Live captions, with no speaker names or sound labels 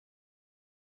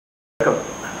Welcome.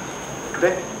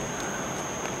 Today,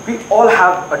 we all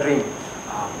have a dream.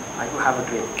 I do have a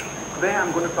dream. Today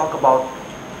I'm going to talk about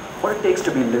what it takes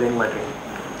to be living my dream.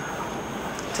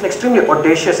 It's an extremely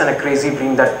audacious and a crazy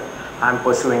dream that I'm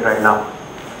pursuing right now.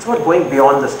 It's about going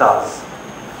beyond the stars.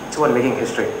 It's about making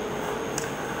history.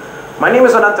 My name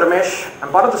is Ananth Ramesh.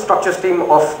 I'm part of the structures team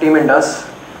of Team Indus,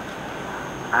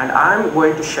 and I'm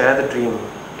going to share the dream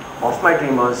of my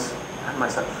dreamers and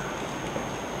myself.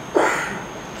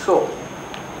 So,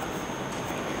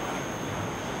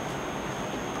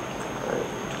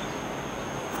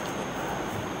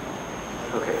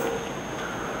 okay,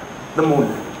 the moon.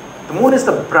 The moon is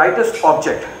the brightest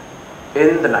object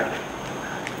in the night.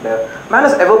 Man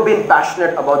has ever been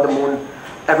passionate about the moon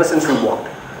ever since we walked.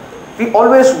 We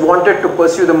always wanted to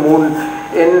pursue the moon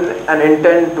in an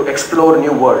intent to explore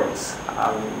new worlds.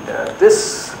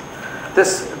 This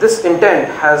intent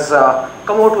has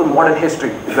come out with modern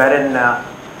history, wherein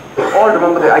we all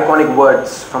remember the iconic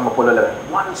words from Apollo 11.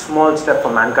 One small step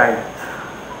for mankind,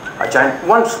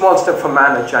 one small step for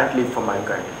man, a giant leap for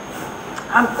mankind.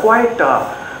 I'm quite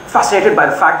fascinated by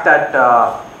the fact that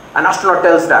an astronaut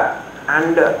tells that,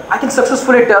 and I can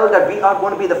successfully tell that we are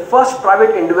going to be the first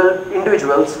private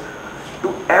individuals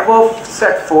to ever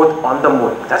set forth on the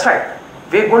moon. That's right.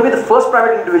 We're going to be the first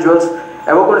private individuals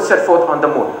ever going to set forth on the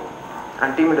moon,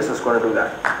 and Team Indus is going to do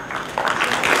that.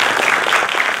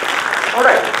 All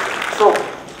right. So,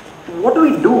 what do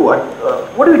we do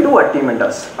at Team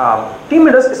Indus? Team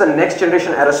Indus is a next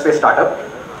generation aerospace startup.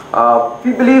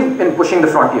 We believe in pushing the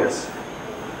frontiers.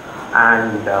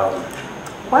 And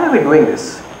why are we doing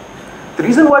this? The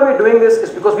reason why we're doing this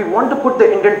is because we want to put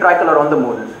the Indian tricolor on the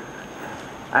moon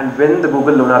and win the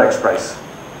Google Lunar X Prize.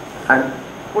 And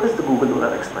what is the Google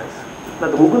Lunar X Prize?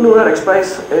 Now, the Google Lunar X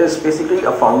Prize is basically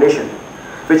a foundation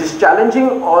which is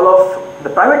challenging all of the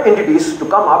private entities to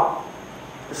come up,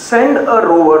 send a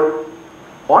rover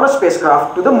on a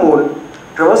spacecraft to the moon,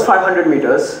 traverse 500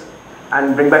 meters,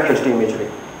 and bring back HD imagery.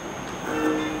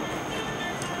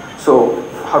 So,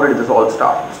 how did this all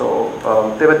start? So,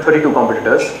 there were 32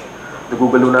 competitors. The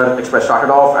Google Lunar Express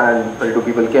started off, and 32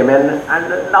 people came in,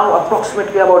 and now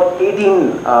approximately about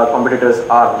 18 competitors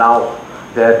are now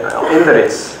there in the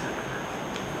race.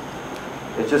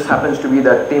 It just happens to be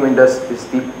that Team Indus is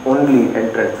the only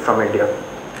entrant from India.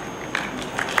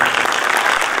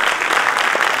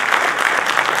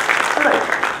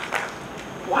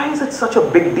 Why is it such a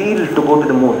big deal to go to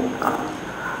the moon?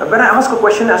 When I ask a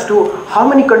question as to how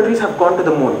many countries have gone to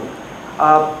the moon,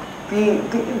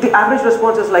 the average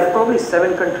response is like probably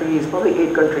 7 countries, probably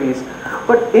 8 countries.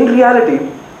 But in reality,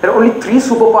 there are only 3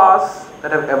 superpowers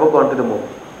that have ever gone to the moon.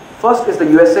 First is the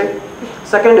USA,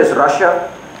 second is Russia,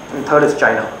 and third is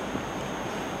China.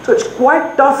 So it's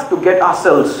quite tough to get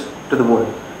ourselves to the moon.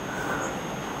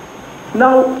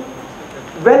 Now,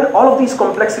 when all of these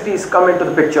complexities come into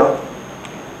the picture,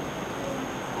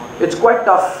 it's quite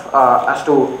tough as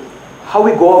to how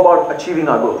we go about achieving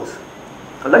our goals.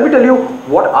 Let me tell you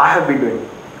what I have been doing.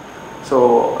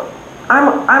 So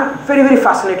I'm very, very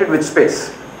fascinated with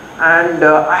space, and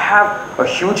I have a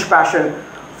huge passion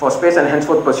for space, and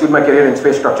henceforth pursued my career in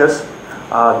space structures.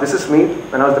 This is me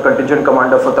when I was the contingent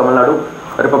commander for Tamil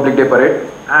Nadu Republic Day Parade,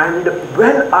 and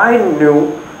when I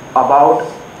knew about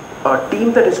a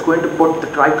team that is going to put the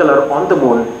tricolor on the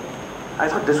moon, I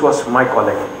thought this was my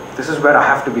calling. This is where I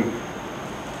have to be.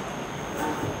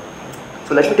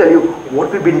 So let me tell you what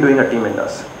we've been doing at Team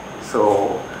Indus.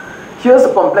 So here's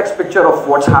a complex picture of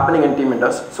what's happening in Team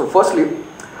Indus. So firstly,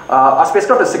 our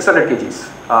spacecraft is 600 kgs.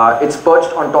 It's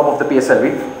perched on top of the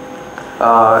PSLV.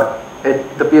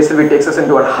 The PSLV takes us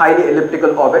into a highly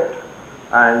elliptical orbit.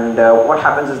 And what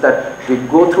happens is that we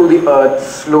go through the Earth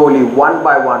slowly, one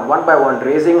by one,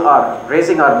 raising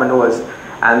our maneuvers.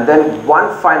 And then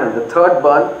one final, the third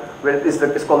burn,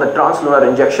 is called the translunar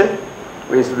injection,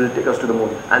 which will take us to the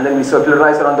moon. And then we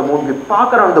circularize around the moon, we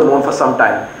park around the moon for some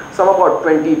time, some about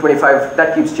 20, 25,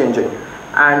 that keeps changing.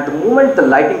 And the moment the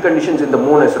lighting conditions in the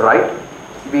moon is right,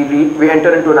 we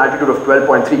enter into an altitude of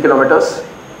 12.3 kilometers,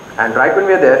 and right when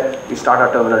we are there, we start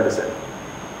our terminal descent.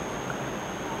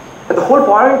 And the whole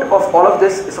point of all of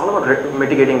this is all about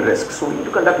mitigating risk. So we need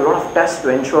to conduct a lot of tests to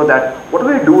ensure that what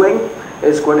we're doing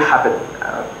is going to happen.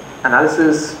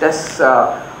 Analysis, tests,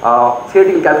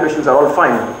 theoretical calculations are all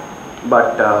fine,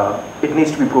 but it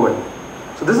needs to be proven.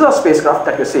 So this is our spacecraft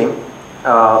that you're seeing.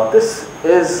 This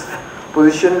is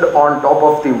positioned on top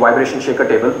of the vibration shaker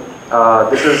table.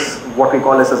 This is what we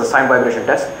call this as a sine vibration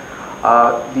test.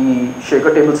 The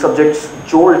shaker table subjects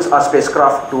jolts our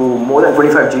spacecraft to more than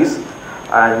 25 Gs,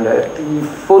 and the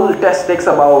full test takes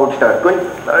about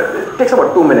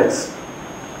 2 minutes.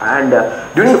 And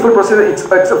During the full process,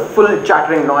 it's a full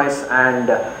chattering noise, and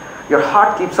your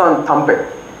heart keeps on thumping.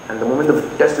 And the moment the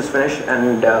test is finished,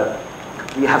 and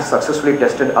we have successfully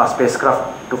tested our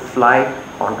spacecraft to fly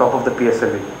on top of the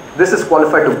PSLV. This is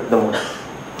qualified to the moon.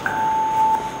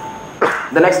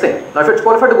 The next thing, now if it's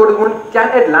qualified to go to the moon,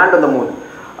 can it land on the moon?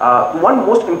 One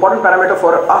most important parameter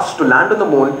for us to land on the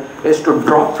moon is to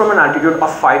drop from an altitude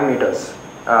of 5 meters.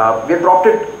 We have dropped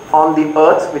it on the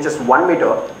Earth, which is 1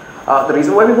 meter. The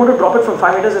reason why we want to drop it from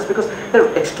 5 meters is because there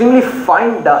is extremely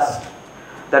fine dust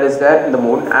that is there in the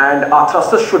moon, and our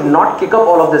thrusters should not kick up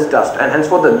all of this dust, and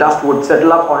henceforth the dust would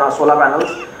settle up on our solar panels.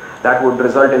 That would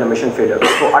result in a mission failure.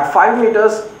 So at 5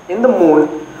 meters in the moon,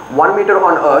 1 meter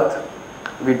on Earth,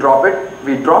 we dropped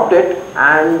it,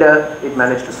 and it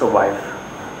managed to survive.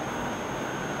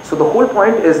 So the whole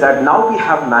point is that now we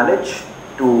have managed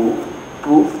to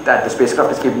prove that the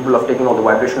spacecraft is capable of taking all the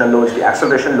vibrational loads, the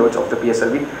acceleration loads of the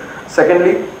PSLV.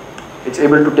 Secondly, it's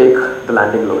able to take the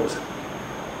landing loads.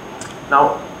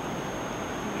 Now,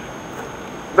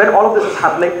 when all of this is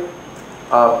happening,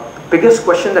 the biggest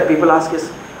question that people ask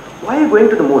is, why are you going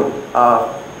to the moon?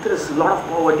 There is a lot of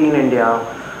poverty in India.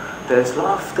 There's a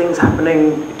lot of things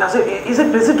happening. Is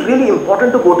it really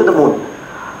important to go to the moon?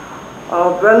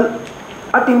 Well,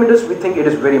 at Team Indus, we think it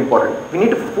is very important. We need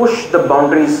to push the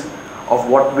boundaries of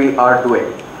what we are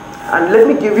doing. And let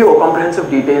me give you a comprehensive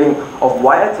detailing of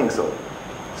why I think so.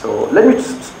 So let me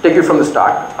just take you from the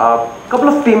start. A couple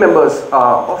of team members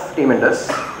of Team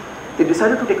Indus, they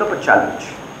decided to take up a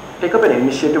challenge, take up an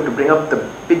initiative to bring up the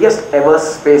biggest ever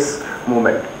space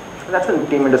movement. And that's when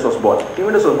Team Indus was born. Team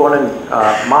Indus was born in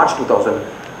March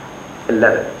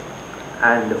 2011.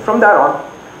 And from there on,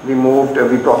 we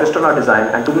progressed on our design,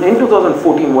 and in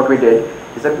 2014 what we did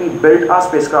is that we built our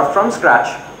spacecraft from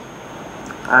scratch,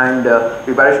 and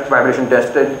we vibration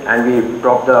tested, and we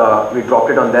dropped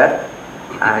it on there,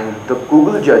 and the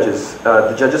Google judges,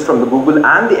 the judges from the Google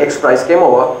and the X Prize came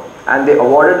over, and they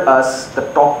awarded us the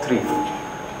top 3.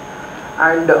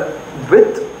 And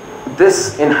with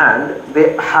this in hand,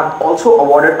 they have also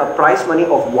awarded a prize money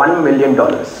of $1 million,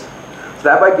 so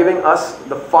thereby giving us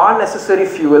the far necessary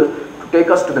fuel to take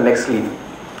us to the next level.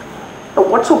 Now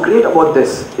what's so great about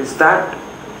this is that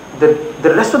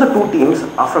the rest of the 2 teams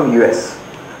are from US,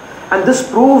 and this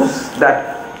proves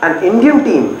that an Indian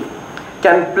team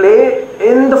can play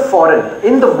in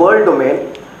the world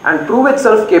domain and prove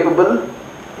itself capable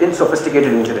in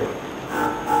sophisticated engineering.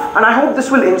 And I hope this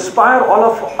will inspire all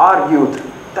of our youth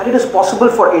that it is possible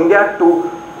for India to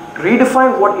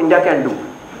redefine what India can do.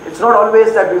 It's not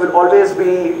always that we will always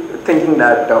be thinking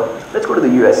that let's go to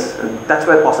the US and that's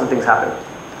where awesome things happen.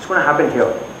 It's going to happen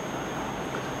here.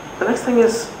 The next thing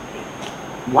is,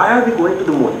 why are we going to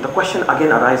the moon? The question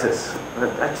again arises.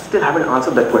 I still haven't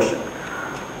answered that question.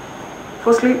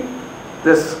 Firstly,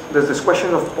 there's this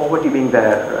question of poverty being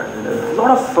there, and a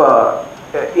lot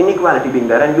of inequality being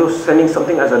there, and you're sending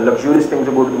something as a luxurious thing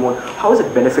to go to the moon. How is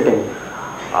it benefiting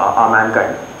our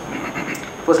mankind?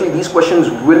 Firstly, these questions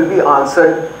will be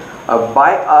answered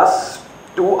by us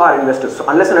to our investors. So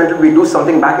unless and until we do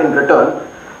something back in return,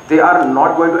 they are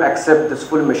not going to accept this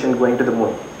full mission going to the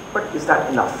moon. But is that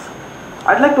enough?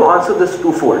 I'd like to answer this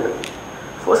twofold.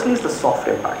 Firstly is the soft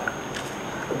impact.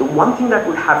 The one thing that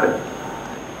would happen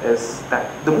is that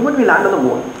the moment we land on the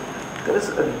moon, there is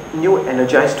a new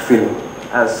energized feeling,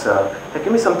 as there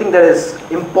can be something that is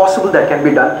impossible that can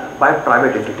be done by a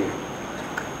private entity.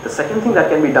 The second thing that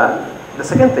can be done, the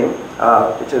second thing,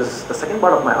 which is the second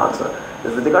part of my answer,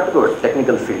 is with regard to the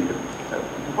technical field.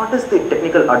 What is the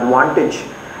technical advantage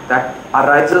that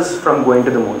arises from going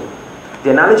to the moon? The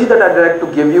analogy that I'd like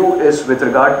to give you is with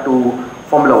regard to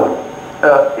Formula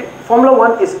 1. Formula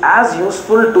 1 is as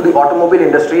useful to the automobile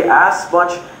industry as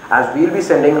much as we'll be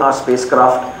sending our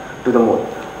spacecraft to the moon.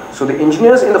 So the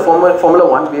engineers in the Formula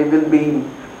 1, they will be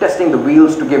testing the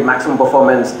wheels to give maximum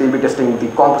performance, they'll be testing the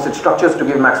composite structures to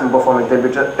give maximum performance, they'll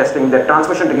be testing their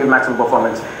transmission to give maximum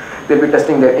performance, they'll be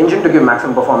testing their engine to give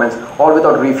maximum performance, all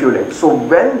without refueling. So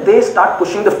when they start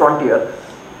pushing the frontier,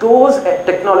 those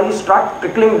technologies start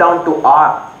trickling down to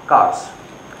our cars,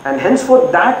 and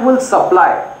henceforth that will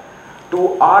supply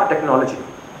to our technology.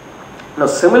 Now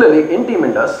similarly in Team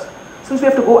Indus, since we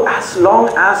have to go as long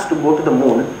as to go to the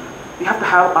moon, we have to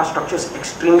have our structures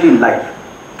extremely light.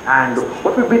 And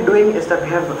what we've been doing is that we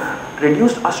have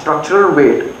reduced our structural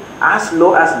weight as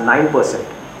low as 9%.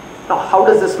 Now how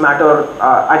does this matter?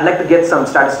 I'd like to get some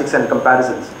statistics and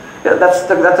comparisons. Yeah, that's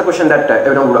the question that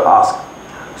everyone would ask.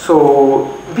 So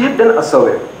we have done a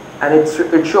survey, and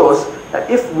it shows that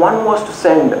if one was to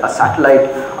send a satellite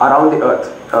around the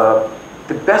Earth,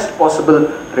 the best possible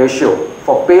ratio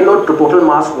for payload to total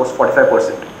mass was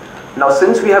 45%. Now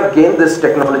since we have gained this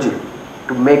technology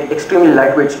to make extremely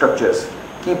lightweight structures,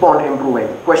 keep on improving,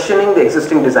 questioning the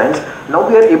existing designs, now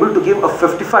we are able to give a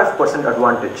 55%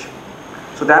 advantage.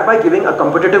 So thereby giving a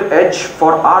competitive edge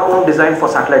for our own design for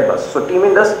satellite bus. So Team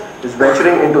Indus is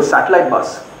venturing into satellite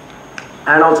bus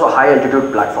and also high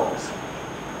altitude platforms.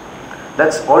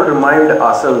 Let's all remind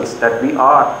ourselves that we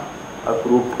are a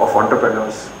group of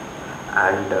entrepreneurs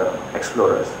and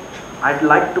explorers. I'd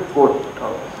like to quote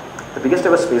the biggest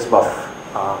ever space buff,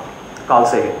 Carl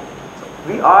Sagan.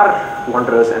 We are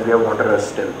wanderers and we are wanderers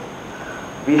still.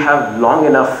 We have long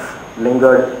enough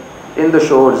lingered in the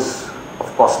shores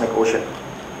of cosmic ocean,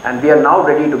 and we are now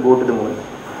ready to go to the moon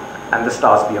and the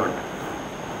stars beyond.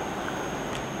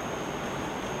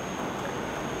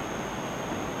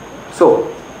 So,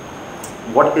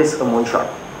 what is a moonshot?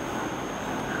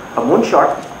 A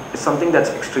moonshot is something that's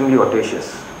extremely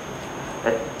audacious.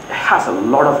 It has a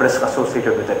lot of risk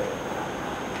associated with it.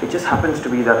 It just happens to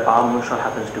be that our moonshot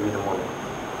happens to be the moon.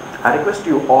 I request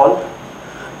you all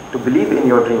to believe in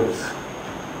your dreams.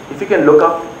 If you can look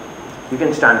up, you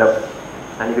can stand up,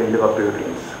 and you can live up to your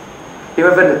dreams.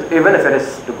 Even if it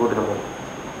is to go to the moon.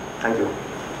 Thank you.